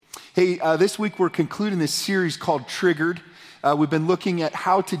Hey, this week we're concluding this series called Triggered. We've been looking at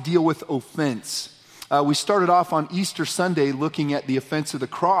how to deal with offense. We started off on Easter Sunday looking at the offense of the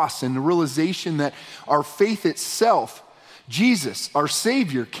cross and the realization that our faith itself, Jesus, our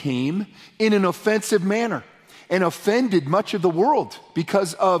Savior, came in an offensive manner and offended much of the world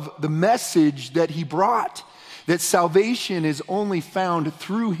because of the message that he brought, that salvation is only found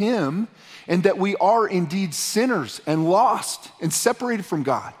through him and that we are indeed sinners and lost and separated from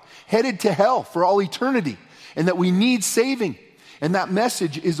God, headed to hell for all eternity, and that we need saving. And that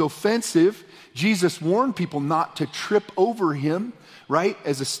message is offensive. Jesus warned people not to trip over him, right,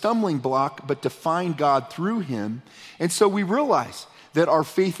 as a stumbling block, but to find God through him. And so we realize that our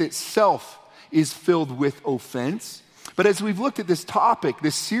faith itself is filled with offense. But as we've looked at this topic,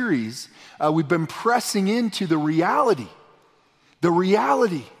 this series, we've been pressing into the reality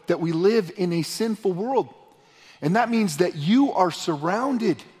that we live in a sinful world. And that means that you are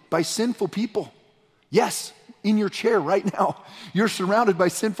surrounded by sinful people. Yes, in your chair right now, you're surrounded by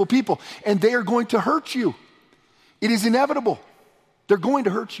sinful people, and they are going to hurt you. It is inevitable. They're going to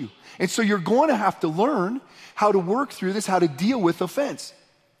hurt you. And so you're going to have to learn how to work through this, how to deal with offense.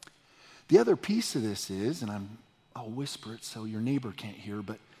 The other piece of this is, and I'll whisper it so your neighbor can't hear,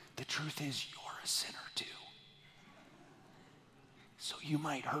 but the truth is you're a sinner too. So you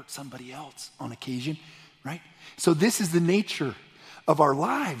might hurt somebody else on occasion, right? So this is the nature of our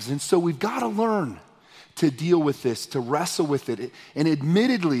lives. And so we've got to learn to deal with this, to wrestle with it. And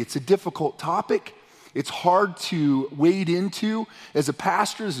admittedly, it's a difficult topic. It's hard to wade into. As a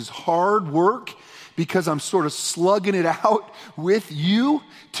pastor, this is hard work because I'm sort of slugging it out with you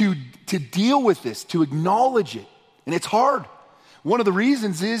to deal with this, to acknowledge it. And it's hard. One of the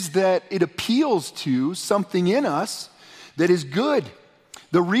reasons is that it appeals to something in us that is good.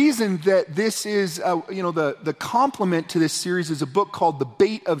 The reason that this is, the complement to this series is a book called The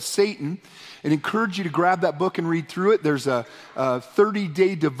Bait of Satan. I'd encourage you to grab that book and read through it. There's a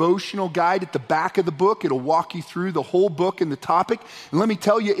 30-day devotional guide at the back of the book. It'll walk you through the whole book and the topic. And let me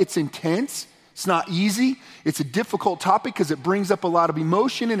tell you, it's intense. It's not easy. It's a difficult topic because it brings up a lot of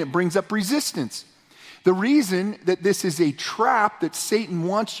emotion and it brings up resistance. The reason that this is a trap that Satan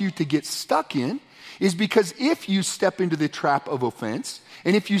wants you to get stuck in is because if you step into the trap of offense,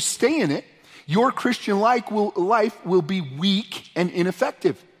 and if you stay in it, your Christian life will be weak and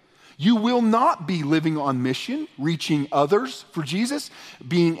ineffective. You will not be living on mission, reaching others for Jesus,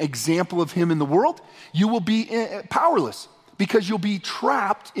 being example of him in the world. You will be powerless because you'll be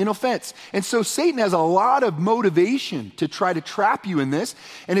trapped in offense. And so Satan has a lot of motivation to try to trap you in this,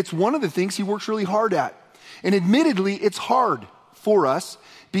 and it's one of the things he works really hard at. And admittedly, it's hard for us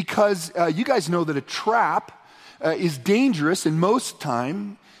because you guys know that a trap is dangerous, and most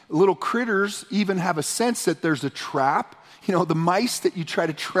time, little critters even have a sense that there's a trap. You know, the mice that you try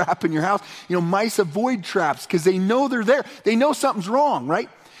to trap in your house, mice avoid traps because they know they're there. They know something's wrong, right?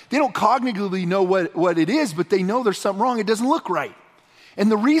 They don't cognitively know what it is, but they know there's something wrong. It doesn't look right.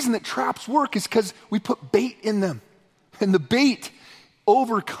 And the reason that traps work is because we put bait in them. And the bait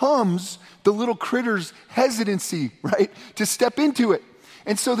overcomes the little critter's hesitancy, right, to step into it.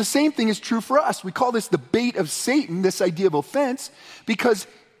 And so the same thing is true for us. We call this the bait of Satan, this idea of offense, because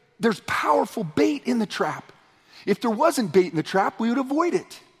there's powerful bait in the trap. If there wasn't bait in the trap, we would avoid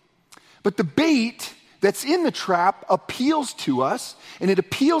it. But the bait that's in the trap appeals to us, and it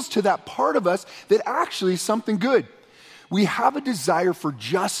appeals to that part of us that actually is something good. We have a desire for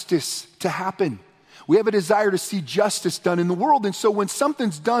justice to happen. We have a desire to see justice done in the world. And so when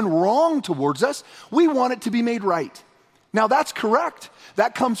something's done wrong towards us, we want it to be made right. Now that's correct.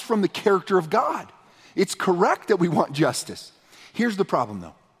 That comes from the character of God. It's correct that we want justice. Here's the problem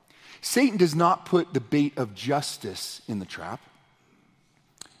though. Satan does not put the bait of justice in the trap,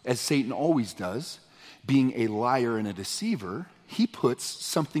 as Satan always does. Being a liar and a deceiver, he puts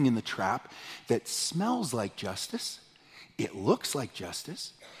something in the trap that smells like justice, it looks like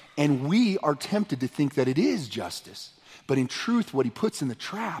justice, and we are tempted to think that it is justice. But in truth, what he puts in the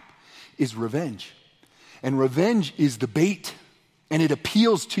trap is revenge. And revenge is the bait, and it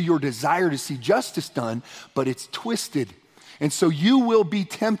appeals to your desire to see justice done, but it's twisted. And so you will be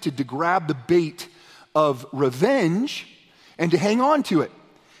tempted to grab the bait of revenge and to hang on to it.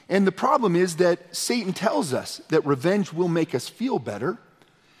 And the problem is that Satan tells us that revenge will make us feel better,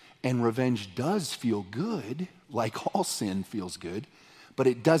 and revenge does feel good, like all sin feels good, but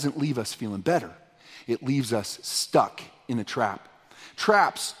it doesn't leave us feeling better. It leaves us stuck in a trap.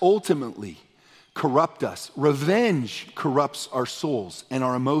 Traps ultimately corrupt us. Revenge corrupts our souls and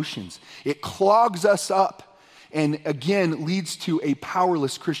our emotions. It clogs us up and again leads to a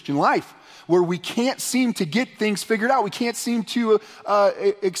powerless Christian life where we can't seem to get things figured out. We can't seem to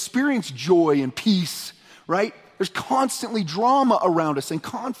experience joy and peace, right? There's constantly drama around us and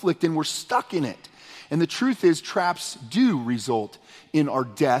conflict, and we're stuck in it. And the truth is, traps do result in our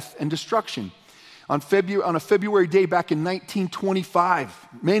death and destruction. On a February day back in 1925,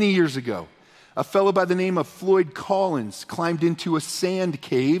 many years ago, a fellow by the name of Floyd Collins climbed into a sand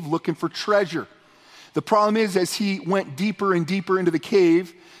cave looking for treasure. The problem is, as he went deeper and deeper into the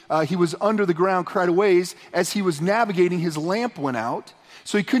cave, he was under the ground quite a ways. As he was navigating, his lamp went out,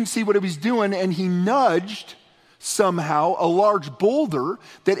 so he couldn't see what he was doing, and he nudged somehow a large boulder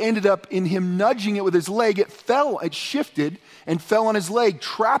that ended up in him nudging it with his leg. It shifted and fell on his leg,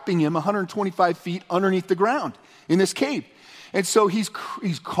 trapping him 125 feet underneath the ground in this cave. And so he's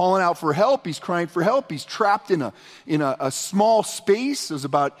calling out for help. He's crying for help. He's trapped in a small space. It was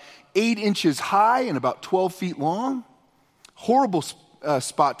about 8 inches high and about 12 feet long. Horrible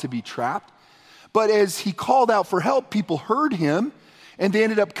spot to be trapped. But as he called out for help, people heard him, and they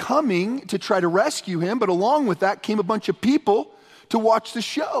ended up coming to try to rescue him. But along with that came a bunch of people to watch the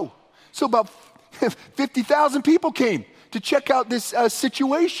show. So about 50,000 people came to check out this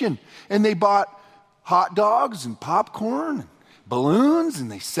situation. And they bought hot dogs and popcorn and balloons,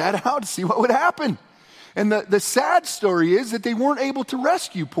 and they sat out to see what would happen. And the sad story is that they weren't able to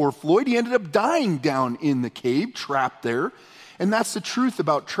rescue poor Floyd. He ended up dying down in the cave, trapped there. And that's the truth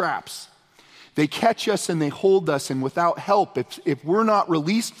about traps. They catch us and they hold us, and without help, if we're not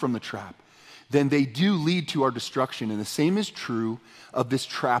released from the trap, then they do lead to our destruction. And the same is true of this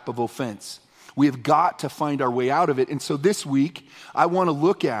trap of offense. We have got to find our way out of it. And so this week, I want to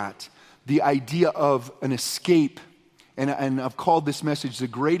look at the idea of an escape. And I've called this message The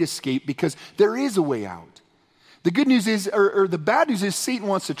Great Escape, because there is a way out. The good news is, or the bad news is, Satan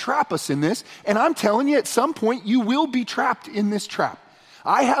wants to trap us in this. And I'm telling you, at some point, you will be trapped in this trap.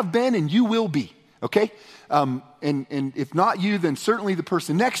 I have been, and you will be, okay? And if not you, then certainly the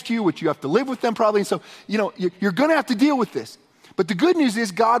person next to you, which you have to live with them probably. And so, you're going to have to deal with this. But the good news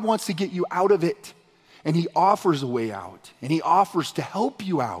is God wants to get you out of it. And he offers a way out. And he offers to help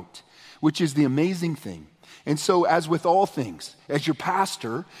you out, which is the amazing thing. And so, as with all things, as your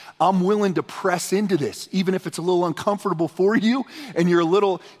pastor, I'm willing to press into this, even if it's a little uncomfortable for you, and you're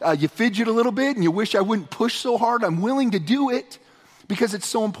you fidget a little bit, and you wish I wouldn't push so hard. I'm willing to do it because it's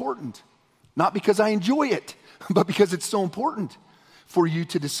so important. Not because I enjoy it, but because it's so important for you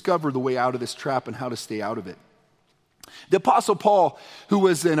to discover the way out of this trap and how to stay out of it. The Apostle Paul, who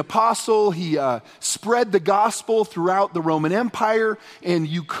was an apostle, he spread the gospel throughout the Roman Empire, and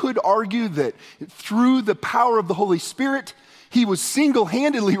you could argue that through the power of the Holy Spirit, he was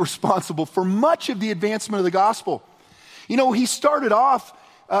single-handedly responsible for much of the advancement of the gospel. He started off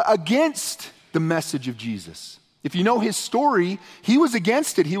against the message of Jesus. If you know his story, he was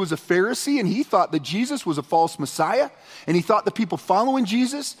against it. He was a Pharisee, and he thought that Jesus was a false Messiah, and he thought the people following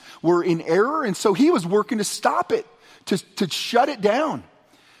Jesus were in error, and so he was working to stop it. To shut it down.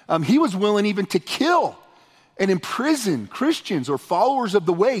 He was willing even to kill and imprison Christians or followers of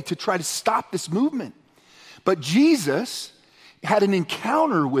the way to try to stop this movement. But Jesus had an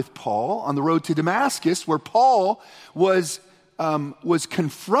encounter with Paul on the road to Damascus, where Paul was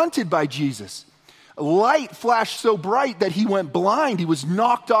confronted by Jesus. A light flashed so bright that he went blind. He was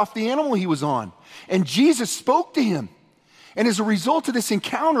knocked off the animal he was on. And Jesus spoke to him. And as a result of this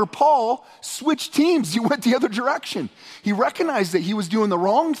encounter, Paul switched teams. He went the other direction. He recognized that he was doing the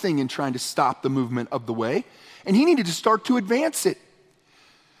wrong thing in trying to stop the movement of the way, and he needed to start to advance it.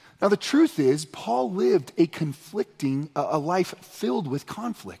 Now, the truth is, Paul lived a life filled with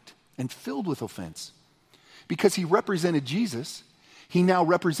conflict and filled with offense. Because he represented Jesus, he now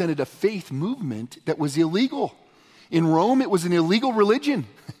represented a faith movement that was illegal. In Rome, it was an illegal religion.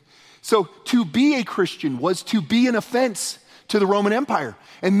 So to be a Christian was to be an offense to the Roman Empire.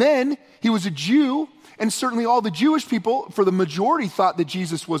 And then he was a Jew, and certainly all the Jewish people, for the majority, thought that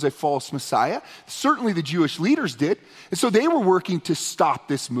Jesus was a false Messiah. Certainly the Jewish leaders did. And so they were working to stop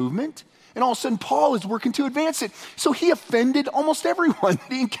this movement. And all of a sudden, Paul is working to advance it. So he offended almost everyone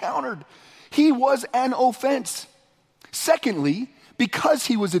that he encountered. He was an offense. Secondly, because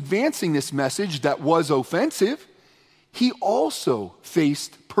he was advancing this message that was offensive, he also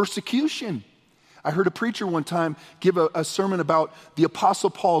faced persecution. I heard a preacher one time give a sermon about the Apostle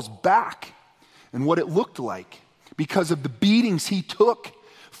Paul's back and what it looked like because of the beatings he took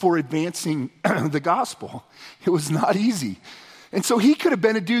for advancing the gospel. It was not easy. And so he could have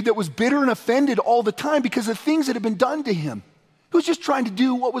been a dude that was bitter and offended all the time because of things that had been done to him. He was just trying to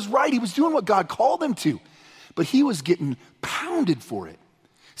do what was right. He was doing what God called him to. But he was getting pounded for it.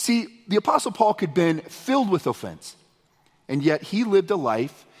 See, the Apostle Paul could have been filled with offense, and yet he lived a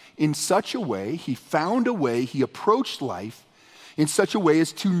life in such a way, he found a way, he approached life in such a way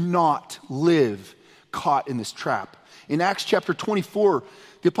as to not live caught in this trap. In Acts chapter 24,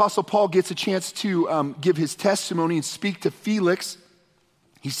 the Apostle Paul gets a chance to give his testimony and speak to Felix.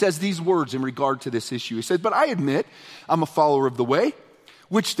 He says these words in regard to this issue. He says, "But I admit I'm a follower of the way,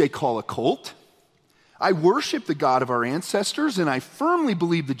 which they call a cult. I worship the God of our ancestors, and I firmly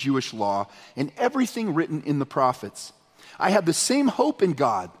believe the Jewish law and everything written in the prophets. I have the same hope in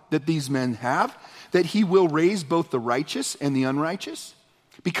God that these men have, that he will raise both the righteous and the unrighteous.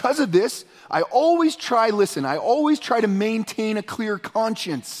 Because of this, I always try to maintain a clear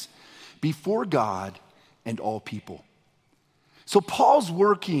conscience before God and all people." So Paul's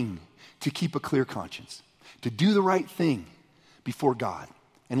working to keep a clear conscience, to do the right thing before God.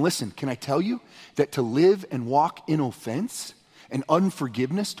 And listen, can I tell you that to live and walk in offense and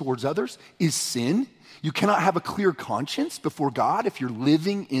unforgiveness towards others is sin? You cannot have a clear conscience before God if you're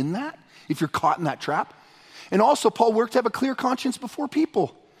living in that, if you're caught in that trap. And also, Paul worked to have a clear conscience before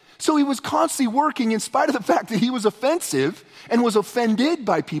people. So he was constantly working, in spite of the fact that he was offensive and was offended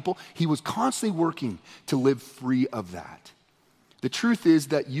by people, he was constantly working to live free of that. The truth is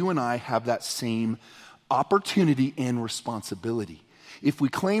that you and I have that same opportunity and responsibility. If we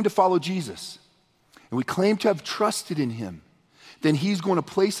claim to follow Jesus and we claim to have trusted in him, then he's going to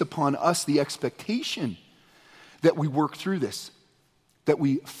place upon us the expectation that we work through this, that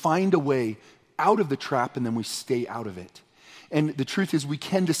we find a way out of the trap and then we stay out of it. And the truth is we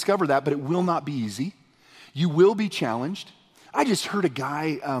can discover that, but it will not be easy. You will be challenged. I just heard a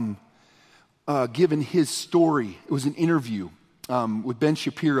guy given his story. It was an interview with Ben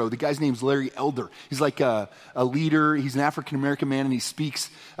Shapiro. The guy's name's Larry Elder. He's like a leader. He's an African-American man, and he speaks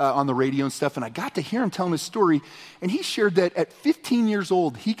on the radio and stuff. And I got to hear him telling his story, and he shared that at 15 years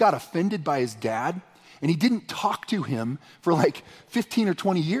old, he got offended by his dad, and he didn't talk to him for like 15 or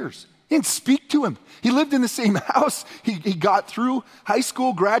 20 years. He didn't speak to him. He lived in the same house. He got through high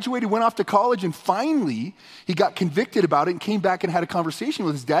school, graduated, went off to college, and finally, he got convicted about it and came back and had a conversation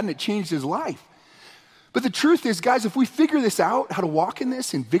with his dad, and it changed his life. But the truth is, guys, if we figure this out, how to walk in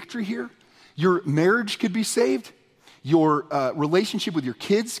this, in victory here, your marriage could be saved, your relationship with your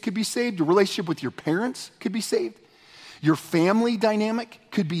kids could be saved, your relationship with your parents could be saved, your family dynamic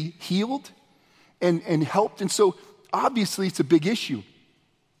could be healed and helped. And so, obviously, it's a big issue.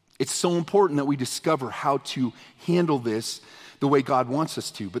 It's so important that we discover how to handle this the way God wants us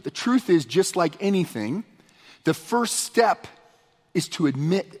to. But the truth is, just like anything, the first step is to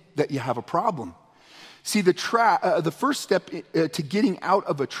admit that you have a problem. See, the first step to getting out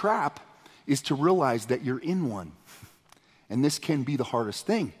of a trap is to realize that you're in one. And this can be the hardest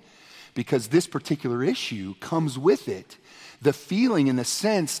thing, because this particular issue comes with it the feeling and the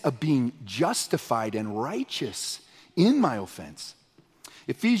sense of being justified and righteous in my offense.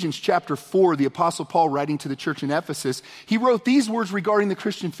 Ephesians chapter 4, the Apostle Paul, writing to the church in Ephesus, he wrote these words regarding the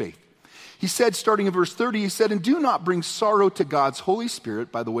Christian faith. He said, starting in verse 30, he said, "And do not bring sorrow to God's Holy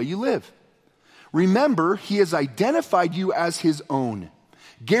Spirit by the way you live. Remember, he has identified you as his own,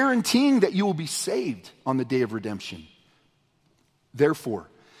 guaranteeing that you will be saved on the day of redemption. Therefore,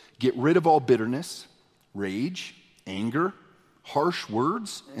 get rid of all bitterness, rage, anger, harsh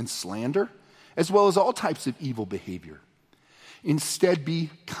words, and slander, as well as all types of evil behavior. Instead, be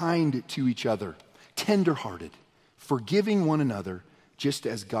kind to each other, tenderhearted, forgiving one another, just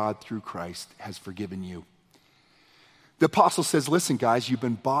as God through Christ has forgiven you." The apostle says, listen, guys, you've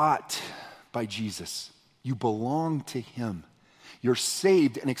been bought by Jesus. You belong to him. You're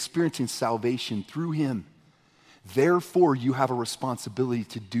saved and experiencing salvation through him. Therefore, you have a responsibility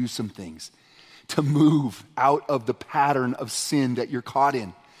to do some things, to move out of the pattern of sin that you're caught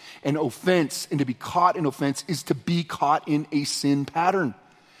in. And offense, and to be caught in offense is to be caught in a sin pattern.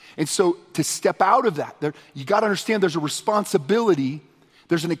 And so to step out of that, you got to understand there's a responsibility,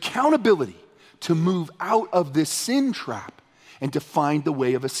 there's an accountability to move out of this sin trap and to find the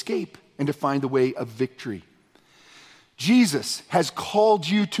way of escape and to find the way of victory. Jesus has called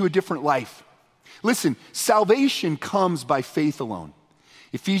you to a different life. Listen, salvation comes by faith alone.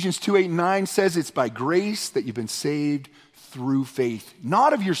 Ephesians 2:8-9 says it's by grace that you've been saved through faith,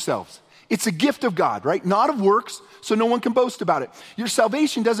 not of yourselves. It's a gift of God, right? Not of works, so no one can boast about it. Your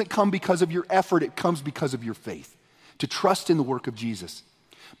salvation doesn't come because of your effort, it comes because of your faith, to trust in the work of Jesus.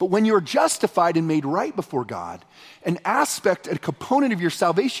 But when you're justified and made right before God, an aspect, a component of your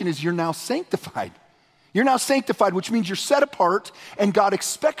salvation is you're now sanctified. You're now sanctified, which means you're set apart, and God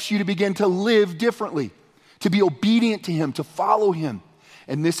expects you to begin to live differently, to be obedient to him, to follow him.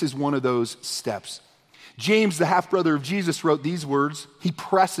 And this is one of those steps. James, the half-brother of Jesus, wrote these words. He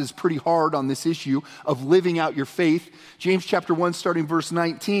presses pretty hard on this issue of living out your faith. James chapter 1, starting verse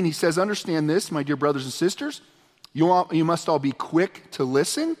 19, he says, understand this, my dear brothers and sisters. You must all be quick to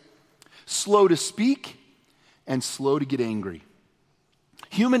listen, slow to speak, and slow to get angry.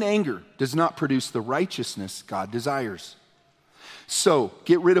 Human anger does not produce the righteousness God desires. So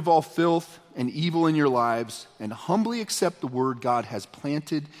get rid of all filth and evil in your lives and humbly accept the word God has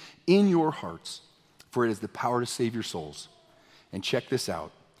planted in your hearts, for it has the power to save your souls. And check this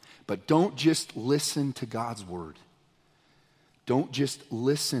out. But don't just listen to God's word. Don't just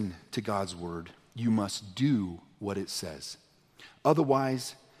listen to God's word. You must do what it says.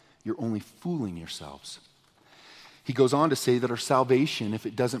 Otherwise, you're only fooling yourselves. He goes on to say that our salvation, if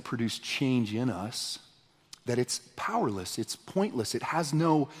it doesn't produce change in us, that it's powerless, it's pointless, it has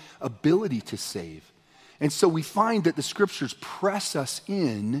no ability to save. And so we find that the scriptures press us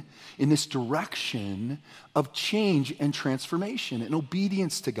in this direction of change and transformation and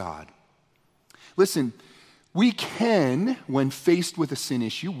obedience to God. Listen, we can, when faced with a sin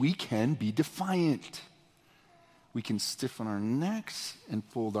issue, we can be defiant. We can stiffen our necks and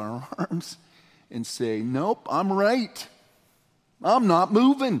fold our arms and say, nope, I'm right. I'm not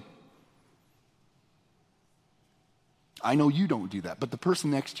moving. I know you don't do that, but the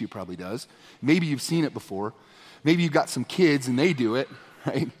person next to you probably does. Maybe you've seen it before. Maybe you've got some kids and they do it,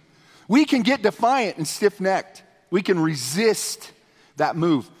 right? We can get defiant and stiff-necked. We can resist that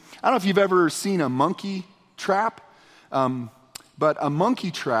move. I don't know if you've ever seen a monkey trap, but a monkey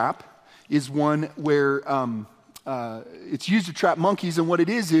trap is one where it's used to trap monkeys, and what it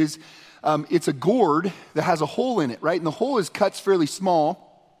is it's a gourd that has a hole in it, right? And the hole is cut fairly small,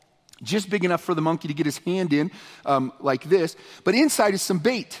 just big enough for the monkey to get his hand in like this, but inside is some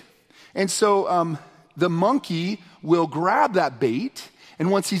bait. And so the monkey will grab that bait, and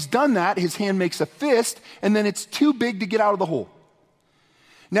once he's done that, his hand makes a fist, and then it's too big to get out of the hole.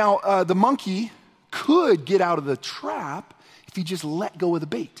 Now, the monkey could get out of the trap if he just let go of the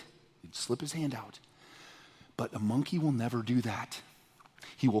bait. He'd slip his hand out. But a monkey will never do that.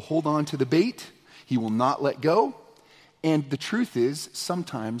 He will hold on to the bait. He will not let go. And the truth is,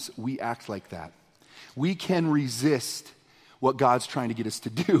 sometimes we act like that. We can resist what God's trying to get us to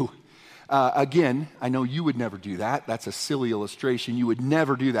do. Again, I know you would never do that. That's a silly illustration. You would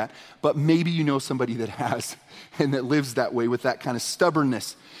never do that. But maybe you know somebody that has and that lives that way with that kind of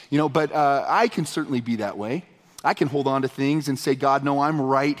stubbornness. But I can certainly be that way. I can hold on to things and say, God, no, I'm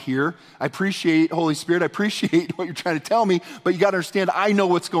right here. I appreciate, Holy Spirit, I appreciate what you're trying to tell me, but you got to understand, I know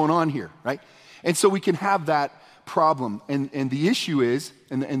what's going on here, right? And so we can have that problem. And the issue is,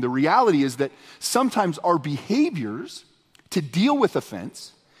 and the reality is that sometimes our behaviors to deal with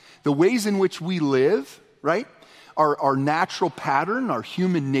offense, the ways in which we live, right? Our natural pattern, our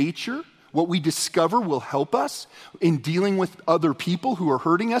human nature, what we discover will help us in dealing with other people who are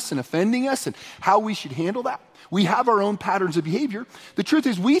hurting us and offending us and how we should handle that. We have our own patterns of behavior. The truth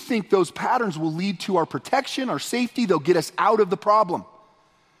is we think those patterns will lead to our protection, our safety. They'll get us out of the problem.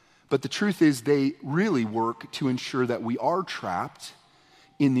 But the truth is they really work to ensure that we are trapped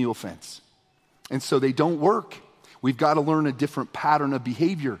in the offense. And so they don't work. We've got to learn a different pattern of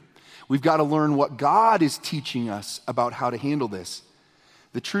behavior. We've got to learn what God is teaching us about how to handle this.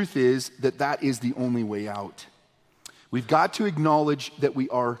 The truth is that is the only way out. We've got to acknowledge that we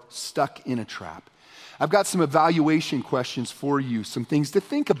are stuck in a trap. I've got some evaluation questions for you, some things to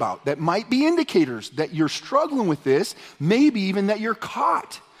think about that might be indicators that you're struggling with this, maybe even that you're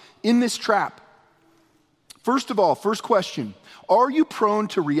caught in this trap. First of all, first question, are you prone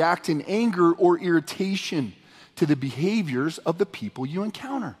to react in anger or irritation to the behaviors of the people you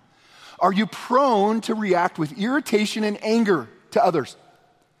encounter? Are you prone to react with irritation and anger to others?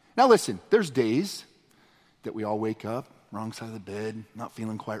 Now listen, there's days that we all wake up, wrong side of the bed, not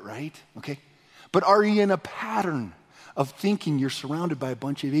feeling quite right, okay? But are you in a pattern of thinking you're surrounded by a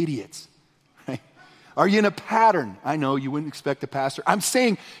bunch of idiots? Right? Are you in a pattern? I know you wouldn't expect a pastor. I'm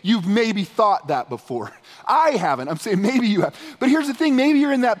saying you've maybe thought that before. I haven't. I'm saying maybe you have. But here's the thing. Maybe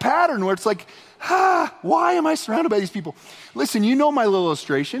you're in that pattern where it's like, why am I surrounded by these people? Listen, you know my little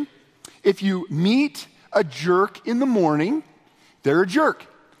illustration. If you meet a jerk in the morning, they're a jerk.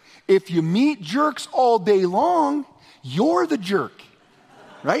 If you meet jerks all day long, you're the jerk,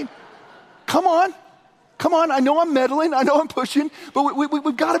 right? Come on. I know I'm meddling. I know I'm pushing, but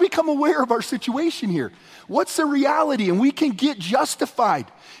we've got to become aware of our situation here. What's the reality? And we can get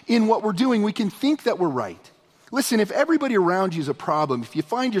justified in what we're doing. We can think that we're right. Listen, if everybody around you is a problem, if you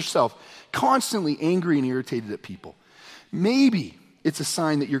find yourself constantly angry and irritated at people, maybe it's a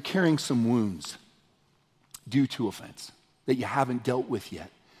sign that you're carrying some wounds due to offense that you haven't dealt with yet.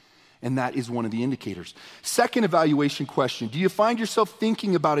 And that is one of the indicators. Second evaluation question: do you find yourself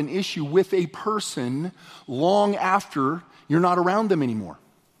thinking about an issue with a person long after you're not around them anymore?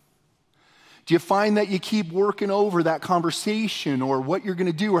 Do you find that you keep working over that conversation or what you're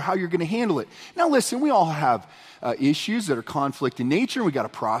going to do or how you're going to handle it? Now listen, we all have issues that are conflict in nature. We got to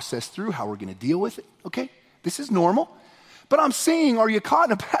process through how we're going to deal with it, okay? This is normal. But I'm saying, are you caught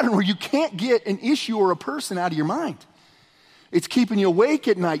in a pattern where you can't get an issue or a person out of your mind? It's keeping you awake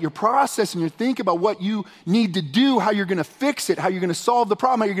at night. You're processing, you're thinking about what you need to do, how you're going to fix it, how you're going to solve the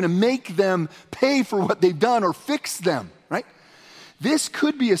problem, how you're going to make them pay for what they've done or fix them, right? This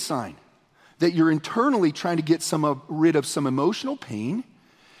could be a sign that you're internally trying to get rid of some emotional pain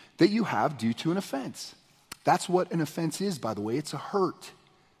that you have due to an offense. That's what an offense is, by the way. It's a hurt.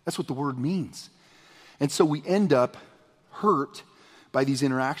 That's what the word means. And so we end up hurt by these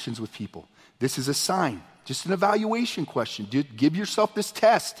interactions with people. This is a sign. Just an evaluation question. Give yourself this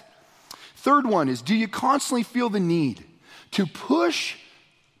test. Third one is, do you constantly feel the need to force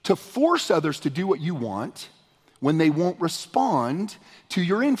others to do what you want when they won't respond to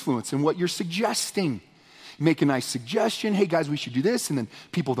your influence and what you're suggesting? You make a nice suggestion, hey guys, we should do this, and then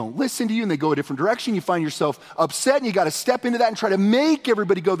people don't listen to you and they go a different direction. You find yourself upset and you got to step into that and try to make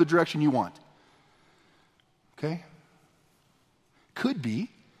everybody go the direction you want. Okay? Could be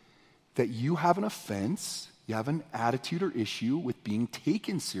that you have an offense, you have an attitude or issue with being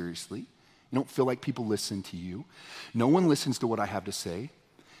taken seriously. You don't feel like people listen to you. No one listens to what I have to say.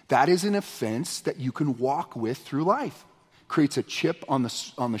 That is an offense that you can walk with through life. Creates a chip on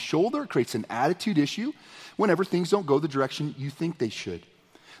the shoulder, creates an attitude issue whenever things don't go the direction you think they should.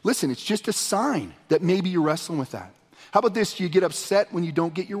 Listen, it's just a sign that maybe you're wrestling with that. How about this? Do you get upset when you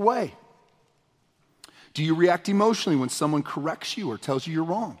don't get your way? Do you react emotionally when someone corrects you or tells you you're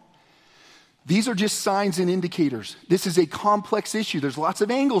wrong? These are just signs and indicators. This is a complex issue. There's lots of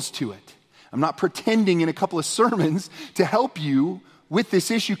angles to it. I'm not pretending in a couple of sermons to help you with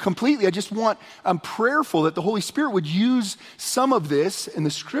this issue completely. I'm prayerful that the Holy Spirit would use some of this in the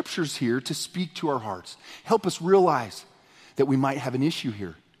scriptures here to speak to our hearts. Help us realize that we might have an issue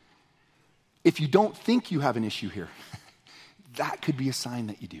here. If you don't think you have an issue here, that could be a sign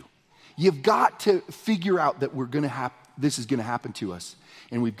that you do. You've got to figure out that this is going to happen to us,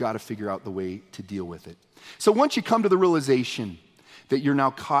 and we've got to figure out the way to deal with it. So once you come to the realization that you're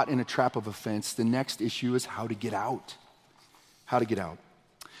now caught in a trap of offense, the next issue is how to get out. How to get out.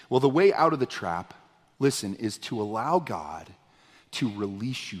 Well, the way out of the trap, listen, is to allow God to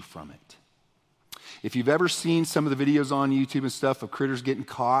release you from it. If you've ever seen some of the videos on YouTube and stuff of critters getting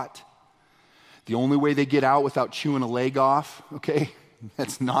caught, the only way they get out without chewing a leg off, okay,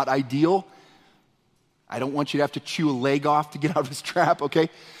 that's not ideal. I don't want you to have to chew a leg off to get out of this trap, okay?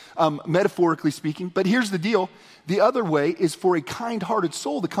 Metaphorically speaking. But here's the deal. The other way is for a kind-hearted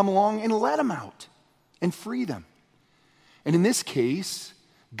soul to come along and let them out and free them. And in this case,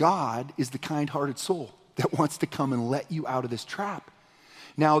 God is the kind-hearted soul that wants to come and let you out of this trap.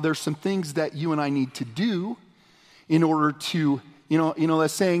 Now, there's some things that you and I need to do in order to, you know that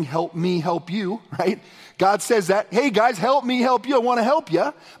saying, help me, help you, right? God says that, hey guys, help me, help you. I want to help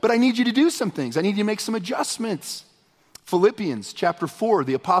you, but I need you to do some things. I need you to make some adjustments. Philippians chapter 4,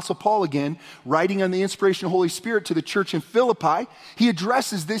 the Apostle Paul again, writing on the inspiration of the Holy Spirit to the church in Philippi, he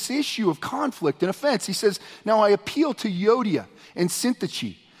addresses this issue of conflict and offense. He says, now I appeal to Euodia and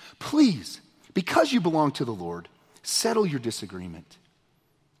Syntyche, please, because you belong to the Lord, settle your disagreement.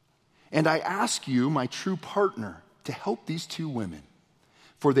 And I ask you, my true partner, to help these two women,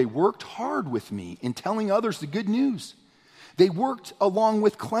 for they worked hard with me in telling others the good news. They worked along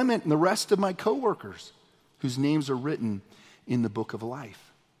with Clement and the rest of my coworkers, whose names are written in the book of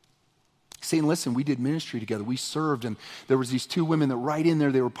life. Saying, listen, we did ministry together. We served, and there was these two women that right in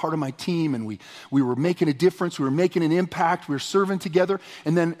there, they were part of my team, and we were making a difference. We were making an impact. We were serving together.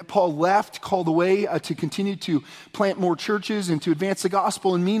 And then Paul left, called away to continue to plant more churches and to advance the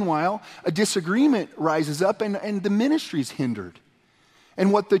gospel. And meanwhile, a disagreement rises up, and the ministry is hindered.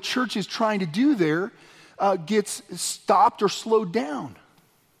 And what the church is trying to do there gets stopped or slowed down.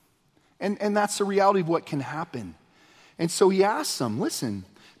 And that's the reality of what can happen. And so he asks them, listen,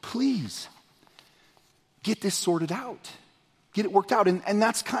 please, get this sorted out. Get it worked out. And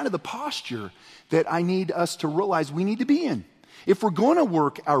that's kind of the posture that I need us to realize we need to be in. If we're going to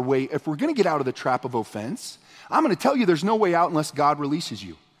work our way, if we're going to get out of the trap of offense, I'm going to tell you there's no way out unless God releases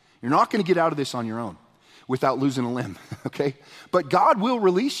you. You're not going to get out of this on your own without losing a limb, okay? But God will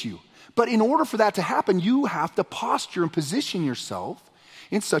release you. But in order for that to happen, you have to posture and position yourself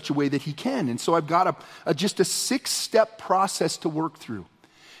in such a way that he can. And so I've got just a 6-step process to work through.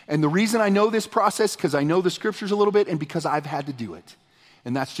 And the reason I know this process, because I know the scriptures a little bit and because I've had to do it.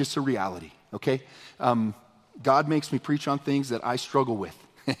 And that's just a reality, okay? God makes me preach on things that I struggle with,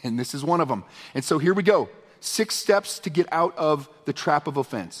 and this is one of them. And so here we go. 6 steps to get out of the trap of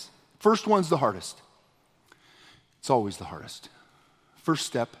offense. First one's the hardest. It's always the hardest. First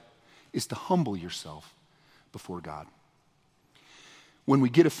step is to humble yourself before God. When we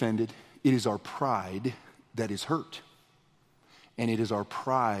get offended, it is our pride that is hurt. And it is our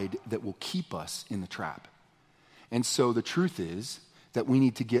pride that will keep us in the trap. And so the truth is that we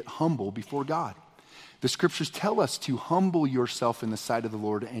need to get humble before God. The scriptures tell us to humble yourself in the sight of the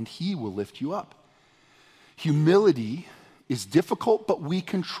Lord, and he will lift you up. Humility is difficult, but we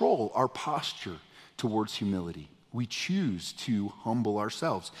control our posture towards humility. We choose to humble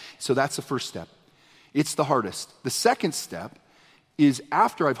ourselves. So that's the first step. It's the hardest. The second step is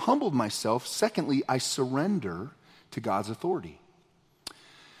after I've humbled myself, secondly, I surrender to God's authority.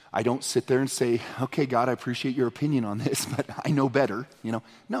 I don't sit there and say, okay, God, I appreciate your opinion on this, but I know better.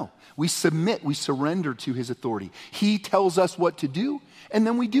 No, we submit, we surrender to his authority. He tells us what to do, and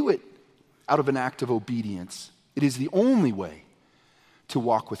then we do it out of an act of obedience. It is the only way to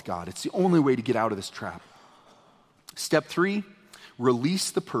walk with God. It's the only way to get out of this trap. Step 3,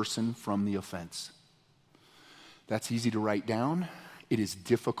 release the person from the offense. That's easy to write down. It is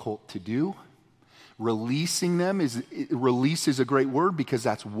difficult to do. Releasing them release is a great word because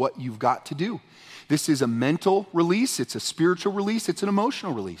that's what you've got to do. This is a mental release, it's a spiritual release, it's an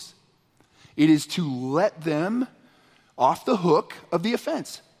emotional release. It is to let them off the hook of the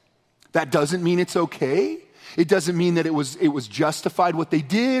offense. That doesn't mean it's okay. It doesn't mean that it was justified what they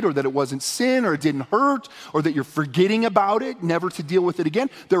did, or that it wasn't sin, or it didn't hurt, or that you're forgetting about it, never to deal with it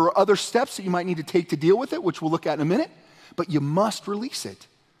again. There are other steps that you might need to take to deal with it, which we'll look at in a minute, but you must release it.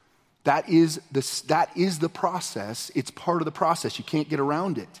 That is the process. It's part of the process. You can't get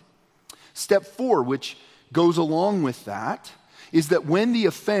around it. Step 4, which goes along with that, is that when the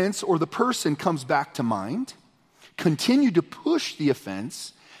offense or the person comes back to mind, continue to push the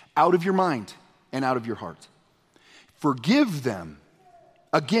offense out of your mind and out of your heart. Forgive them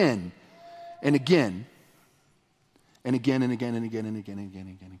again and again and again and again and again and again and again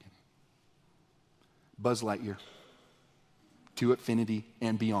and again and again. Buzz Lightyear. To infinity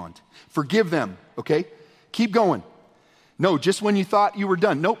and beyond. Forgive them, okay? Keep going. No, just when you thought you were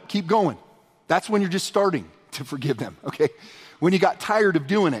done. Nope, keep going. That's when you're just starting to forgive them, okay? When you got tired of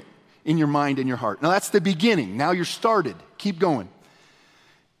doing it in your mind and your heart. Now that's the beginning. Now you're started. Keep going.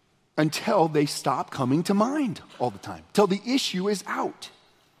 Until they stop coming to mind all the time. Till the issue is out.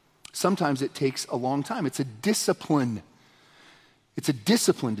 Sometimes it takes a long time. It's a discipline. It's a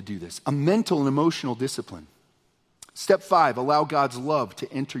discipline to do this. A mental and emotional discipline. Step 5, allow God's love to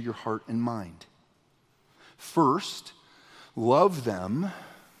enter your heart and mind. First, love them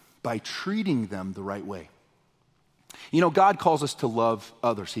by treating them the right way. God calls us to love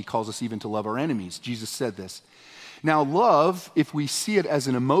others. He calls us even to love our enemies. Jesus said this. Now, love, if we see it as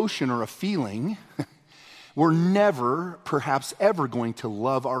an emotion or a feeling, we're never, perhaps ever going to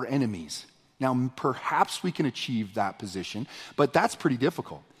love our enemies. Now, perhaps we can achieve that position, but that's pretty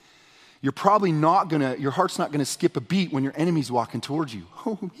difficult. You're probably your heart's not gonna skip a beat when your enemy's walking towards you.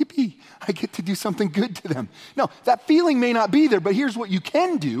 Oh, yippee, I get to do something good to them. No, that feeling may not be there, but here's what you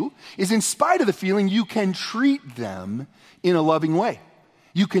can do, is in spite of the feeling, you can treat them in a loving way.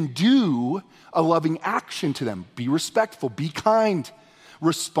 You can do a loving action to them. Be respectful, be kind,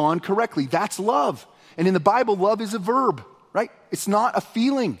 respond correctly. That's love. And in the Bible, love is a verb, right? It's not a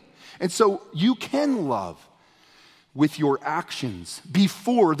feeling. And so you can love with your actions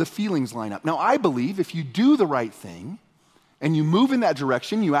before the feelings line up. Now, I believe if you do the right thing and you move in that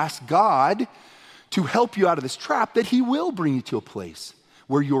direction, you ask God to help you out of this trap, that he will bring you to a place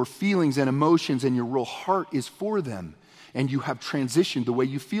where your feelings and emotions and your real heart is for them, and you have transitioned the way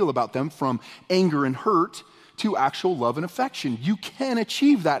you feel about them from anger and hurt to actual love and affection. You can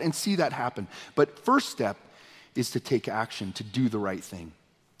achieve that and see that happen. But first step is to take action, to do the right thing.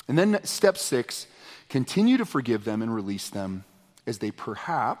 And then step 6, continue to forgive them and release them as they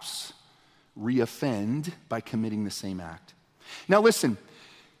perhaps reoffend by committing the same act. Now listen,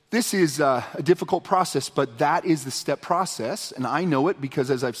 this is a difficult process, but that is the step process, and I know it because,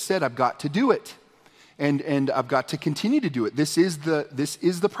 as I've said, I've got to do it. And I've got to continue to do it. This is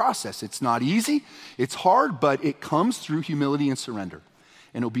the process. It's not easy, it's hard, but it comes through humility and surrender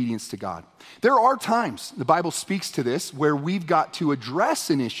and obedience to God. There are times, the Bible speaks to this, where we've got to address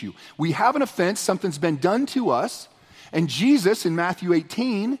an issue. We have an offense, something's been done to us, and Jesus in Matthew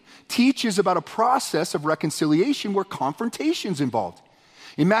 18 teaches about a process of reconciliation where confrontation's involved.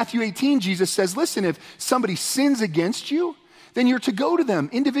 In Matthew 18, Jesus says, listen, if somebody sins against you, then you're to go to them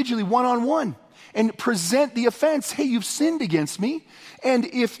individually, one-on-one, and present the offense. Hey, you've sinned against me. And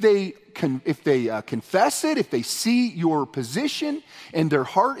if they confess it, if they see your position and their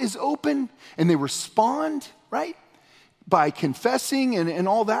heart is open and they respond, right, by confessing and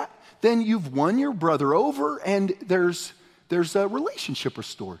all that, then you've won your brother over and there's a relationship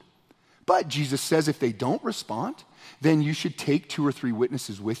restored. But Jesus says if they don't respond, then you should take 2 or 3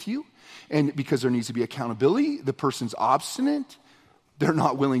 witnesses with you. And because there needs to be accountability, the person's obstinate, they're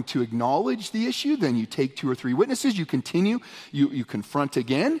not willing to acknowledge the issue, then you take 2 or 3 witnesses, you continue, you confront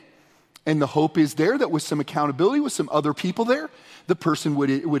again. And the hope is there that with some accountability, with some other people there, the person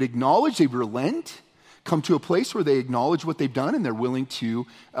would acknowledge, they relent, come to a place where they acknowledge what they've done and they're willing to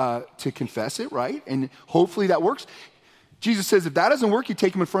confess it, right? And hopefully that works. Jesus says if that doesn't work, you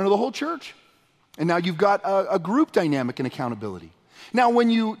take them in front of the whole church. And now you've got a group dynamic and accountability. Now, when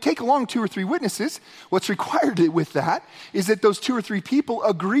you take along 2 or 3 witnesses, what's required with that is that those 2 or 3 people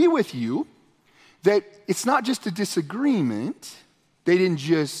agree with you that it's not just a disagreement. They didn't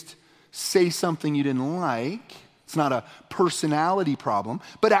just say something you didn't like. It's not a personality problem,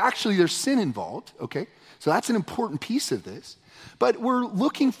 but actually there's sin involved, okay? So that's an important piece of this. But we're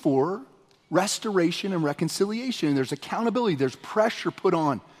looking for restoration and reconciliation, and there's accountability, there's pressure put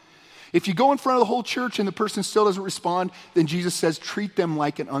on. If you go in front of the whole church and the person still doesn't respond, then Jesus says treat them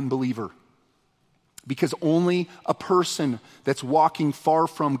like an unbeliever. Because only a person that's walking far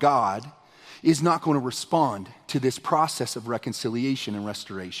from God is not going to respond to this process of reconciliation and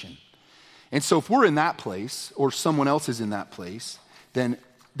restoration. And so if we're in that place, or someone else is in that place, then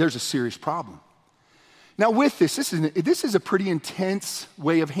there's a serious problem. Now with this is a pretty intense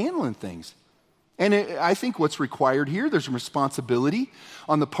way of handling things. And I think what's required here, there's a responsibility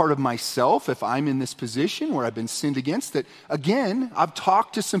on the part of myself if I'm in this position where I've been sinned against, that again, I've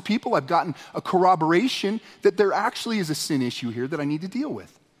talked to some people, I've gotten a corroboration that there actually is a sin issue here that I need to deal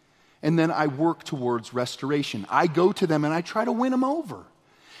with. And then I work towards restoration. I go to them and I try to win them over.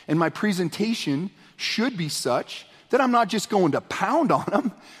 And my presentation should be such that I'm not just going to pound on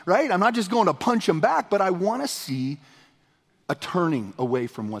them, right? I'm not just going to punch them back, but I want to see a turning away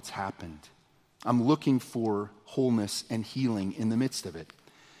from what's happened. I'm looking for wholeness and healing in the midst of it.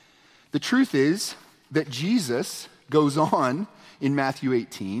 The truth is that Jesus goes on in Matthew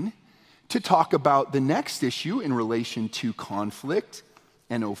 18 to talk about the next issue in relation to conflict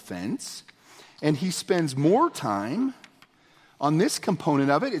and offense. And he spends more time on this component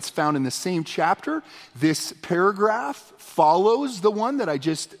of it. It's found in the same chapter. This paragraph follows the one that I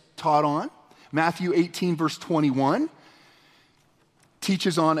just taught on. Matthew 18, verse 21.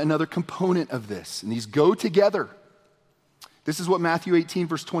 Teaches on another component of this, and these go together. This is what Matthew 18,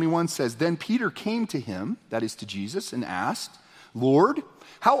 verse 21 says. Then Peter came to him, that is to Jesus, and asked, Lord,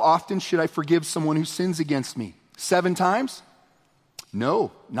 how often should I forgive someone who sins against me? 7 times?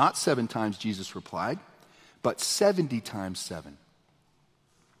 No, not 7 times, Jesus replied, but 70 times 7.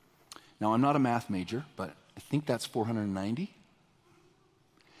 Now, I'm not a math major, but I think that's 490.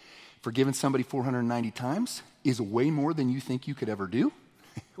 Forgiving somebody 490 times is way more than you think you could ever do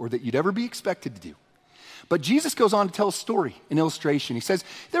or that you'd ever be expected to do. But Jesus goes on to tell a story, an illustration. He says,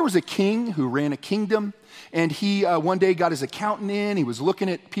 there was a king who ran a kingdom, and he one day got his accountant in. He was looking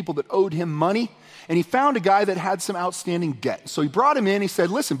at people that owed him money, and he found a guy that had some outstanding debt. So he brought him in. He said,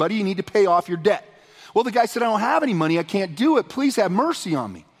 listen, buddy, you need to pay off your debt. Well, the guy said, I don't have any money. I can't do it. Please have mercy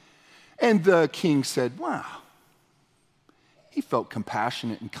on me. And the king said, wow. He felt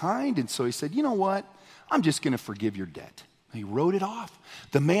compassionate and kind, and so he said, you know what? I'm just going to forgive your debt. And he wrote it off.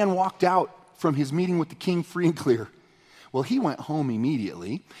 The man walked out from his meeting with the king free and clear. Well, he went home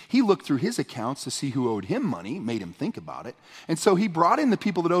immediately. He looked through his accounts to see who owed him money, made him think about it. And so he brought in the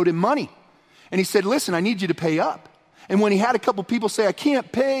people that owed him money. And he said, listen, I need you to pay up. And when he had a couple people say, I can't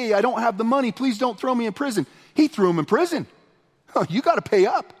pay, I don't have the money, please don't throw me in prison, he threw him in prison. Oh, you got to pay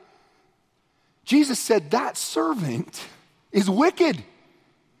up. Jesus said that servant is wicked.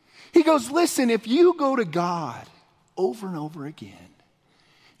 He goes, listen, if you go to God over and over again,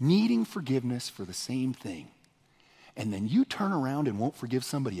 needing forgiveness for the same thing, and then you turn around and won't forgive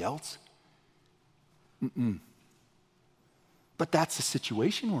somebody else, But that's the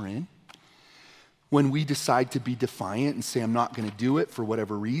situation we're in. When we decide to be defiant and say, I'm not going to do it for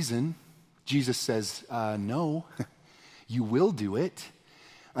whatever reason, Jesus says, no, you will do it.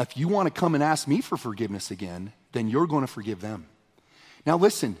 If you want to come and ask me for forgiveness again, then you're going to forgive them. Now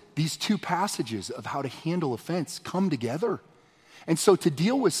listen, these two passages of how to handle offense come together. And so to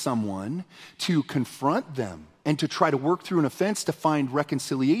deal with someone, to confront them, and to try to work through an offense to find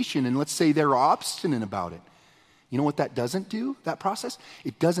reconciliation, and let's say they're obstinate about it. You know what that doesn't do, that process?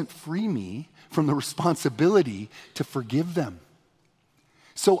 It doesn't free me from the responsibility to forgive them.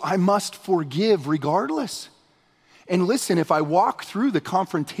 So I must forgive regardless. And listen, if I walk through the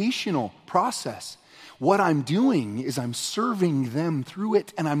confrontational process, what I'm doing is I'm serving them through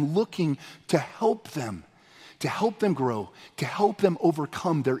it, and I'm looking to help them grow, to help them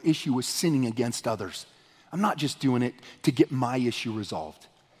overcome their issue with sinning against others. I'm not just doing it to get my issue resolved.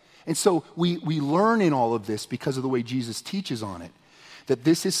 And so we learn in all of this, because of the way Jesus teaches on it, that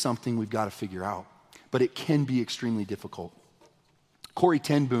this is something we've got to figure out. But it can be extremely difficult. Corrie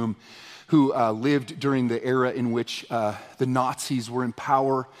ten Boom, who lived during the era in which the Nazis were in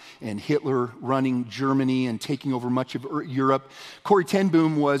power and Hitler running Germany and taking over much of Europe. Corrie ten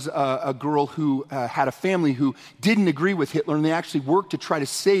Boom was a girl who had a family who didn't agree with Hitler, and they actually worked to try to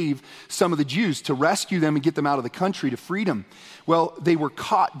save some of the Jews, to rescue them and get them out of the country to freedom. Well, they were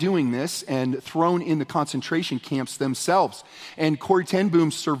caught doing this and thrown in the concentration camps themselves. And Corrie ten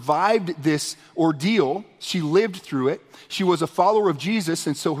Boom survived this ordeal. She lived through it. She was a follower of Jesus,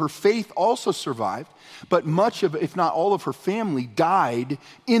 and so her faith also survived. But much of, if not all of her family, died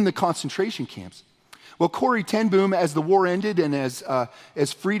in the concentration camps. Well, Corrie ten Boom, as the war ended and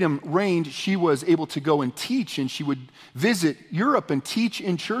as freedom reigned, she was able to go and teach, and she would visit Europe and teach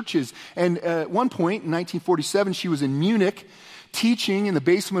in churches. And at one point, in 1947, she was in Munich, teaching in the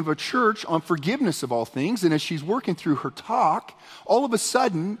basement of a church on forgiveness of all things. And as she's working through her talk, all of a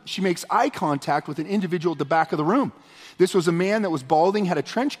sudden, she makes eye contact with an individual at the back of the room. This was a man that was balding, had a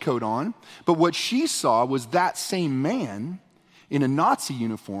trench coat on, but what she saw was that same man in a Nazi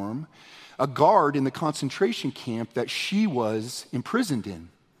uniform, a guard in the concentration camp that she was imprisoned in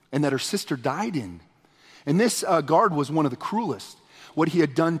and that her sister died in. And this guard was one of the cruelest. What he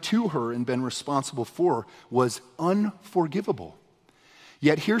had done to her and been responsible for was unforgivable.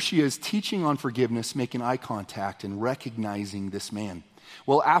 Yet here she is teaching on forgiveness, making eye contact and recognizing this man.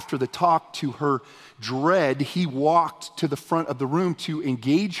 Well, after the talk, to her dread, he walked to the front of the room to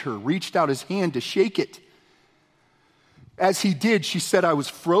engage her, reached out his hand to shake it. As he did, she said, I was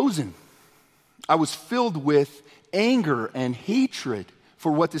frozen. I was filled with anger and hatred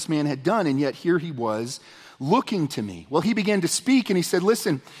for what this man had done, and yet here he was looking to me. Well, he began to speak, and he said,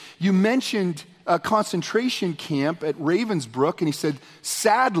 listen, you mentioned a concentration camp at Ravensbrück, and he said,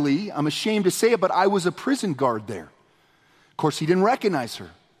 sadly, I'm ashamed to say it, but I was a prison guard there. Of course, he didn't recognize her,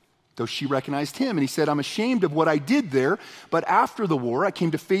 though she recognized him, and he said, I'm ashamed of what I did there, but after the war, I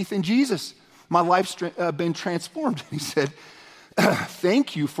came to faith in Jesus. My life's been transformed. And he said,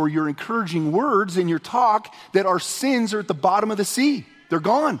 thank you for your encouraging words in your talk that our sins are at the bottom of the sea. They're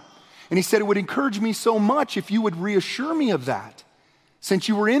gone. And he said, it would encourage me so much if you would reassure me of that. Since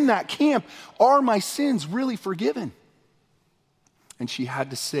you were in that camp, are my sins really forgiven? And she had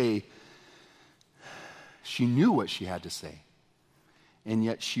to say, she knew what she had to say. And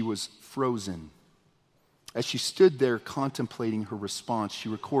yet she was frozen. As she stood there contemplating her response, she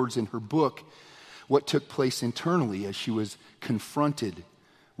records in her book what took place internally as she was confronted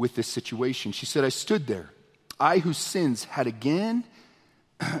with this situation. She said, I stood there, I whose sins had again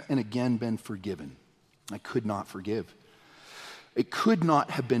and again been forgiven. I could not forgive. It could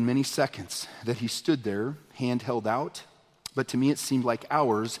not have been many seconds that he stood there, hand held out, but to me it seemed like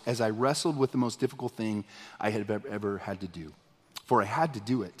hours as I wrestled with the most difficult thing I had ever had to do. For I had to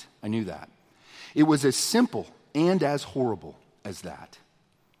do it. I knew that. It was as simple and as horrible as that.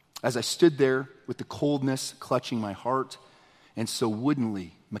 As I stood there with the coldness clutching my heart, and so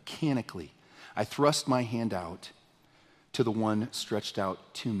woodenly, mechanically, I thrust my hand out to the one stretched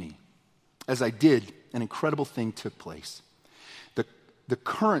out to me. As I did, an incredible thing took place. The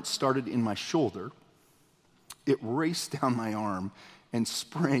current started in my shoulder. It raced down my arm and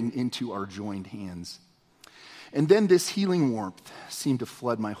sprang into our joined hands. And then this healing warmth seemed to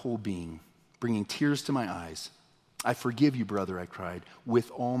flood my whole being, bringing tears to my eyes. I forgive you, brother, I cried,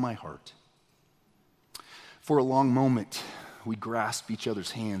 with all my heart. For a long moment, we grasped each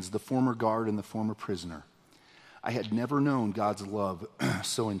other's hands, the former guard and the former prisoner. I had never known God's love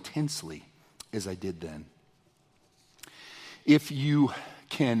so intensely as I did then. If you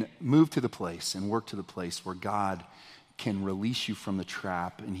can move to the place and work to the place where God can release you from the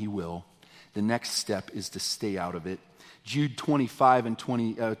trap, and he will, the next step is to stay out of it. Jude 24 and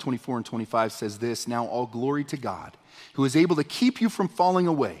 25 says this, now all glory to God, who is able to keep you from falling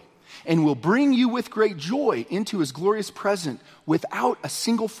away and will bring you with great joy into his glorious presence without a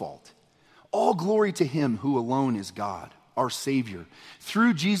single fault. All glory to him who alone is God, our Savior,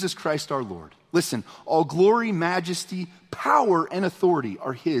 through Jesus Christ our Lord. Listen, all glory, majesty, power, and authority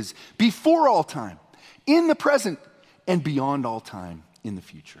are his before all time, in the present, and beyond all time in the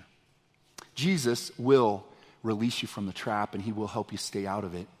future. Jesus will release you from the trap, and he will help you stay out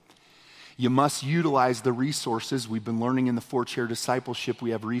of it. You must utilize the resources. We've been learning in the 4-chair discipleship,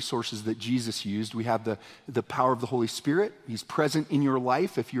 we have resources that Jesus used. We have the power of the Holy Spirit. He's present in your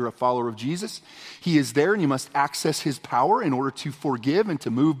life if you're a follower of Jesus. He is there, and you must access his power in order to forgive and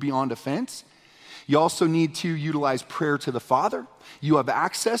to move beyond offense. You also need to utilize prayer to the Father. You have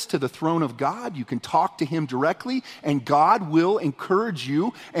access to the throne of God. You can talk to him directly, and God will encourage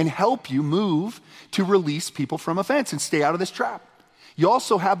you and help you move to release people from offense and stay out of this trap. You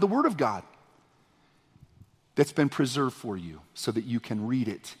also have the Word of God that's been preserved for you so that you can read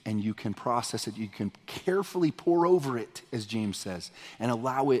it and you can process it. You can carefully pore over it, as James says, and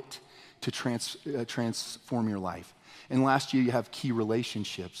allow it to transform your life. And last year, you have key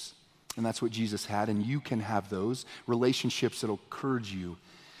relationships. And that's what Jesus had, and you can have those relationships that will encourage you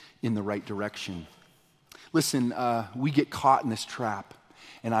in the right direction. Listen, we get caught in this trap,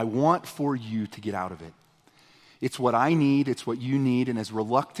 and I want for you to get out of it. It's what I need, it's what you need, and as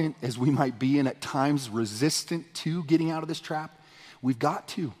reluctant as we might be and at times resistant to getting out of this trap, we've got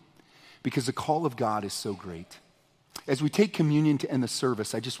to, because the call of God is so great. As we take communion to end the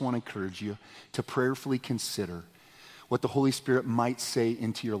service, I just want to encourage you to prayerfully consider what the Holy Spirit might say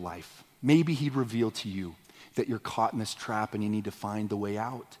into your life. Maybe he'd reveal to you that you're caught in this trap and you need to find the way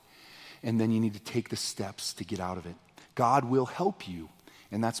out. And then you need to take the steps to get out of it. God will help you,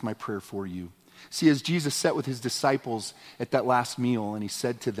 and that's my prayer for you. See, as Jesus sat with his disciples at that last meal, and he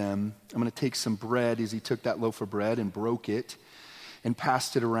said to them, I'm going to take some bread, as he took that loaf of bread and broke it and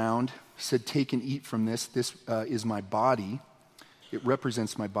passed it around. He said, take and eat from this. This is my body. It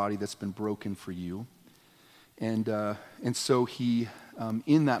represents my body that's been broken for you. And so he,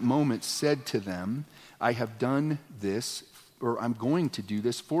 in that moment, said to them, I have done this, or I'm going to do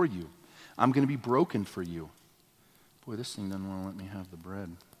this for you. I'm going to be broken for you. Boy, this thing doesn't want to let me have the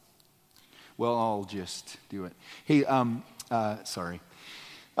bread. Well, I'll just do it. Hey, sorry.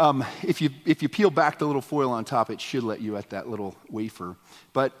 If you peel back the little foil on top, it should let you at that little wafer.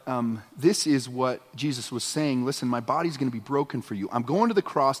 But this is what Jesus was saying. Listen, my body's going to be broken for you. I'm going to the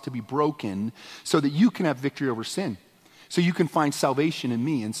cross to be broken so that you can have victory over sin, so you can find salvation in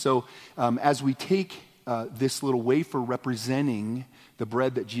me. And so as we take this little wafer representing the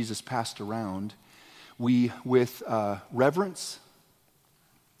bread that Jesus passed around, we, with reverence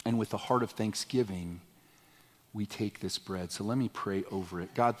and with a heart of thanksgiving, we take this bread. So let me pray over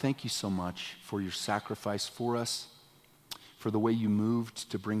it. God, thank you so much for your sacrifice for us, for the way you moved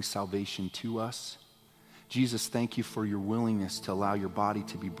to bring salvation to us. Jesus, thank you for your willingness to allow your body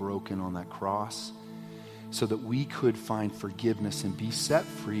to be broken on that cross so that we could find forgiveness and be set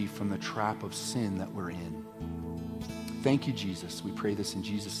free from the trap of sin that we're in. Thank you, Jesus. We pray this in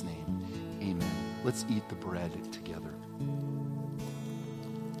Jesus' name. Amen. Let's eat the bread together.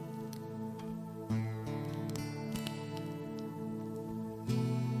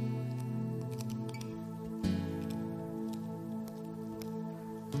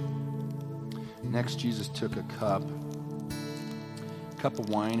 Next, Jesus took a cup of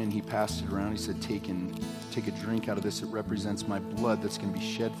wine, and he passed it around. He said, take a drink out of this. It represents my blood that's going to be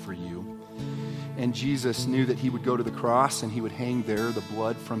shed for you. And Jesus knew that he would go to the cross and he would hang there, the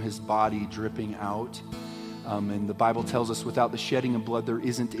blood from his body dripping out. And the Bible tells us without the shedding of blood, there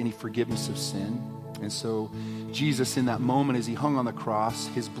isn't any forgiveness of sin. And so Jesus, in that moment, as he hung on the cross,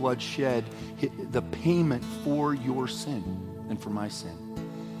 his blood shed the payment for your sin and for my sin.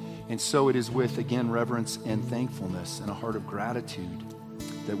 And so it is with, again, reverence and thankfulness and a heart of gratitude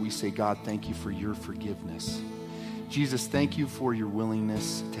that we say, God, thank you for your forgiveness. Jesus, thank you for your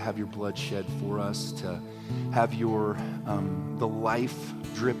willingness to have your blood shed for us, to have your the life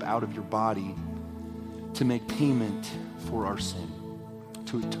drip out of your body to make payment for our sin,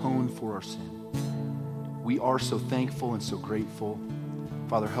 to atone for our sin. We are so thankful and so grateful.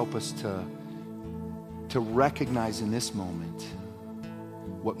 Father, help us to recognize in this moment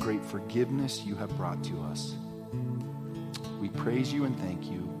what great forgiveness you have brought to us. We praise you and thank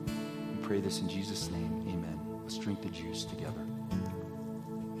you. We pray this in Jesus' name. Amen. Let's drink the juice together.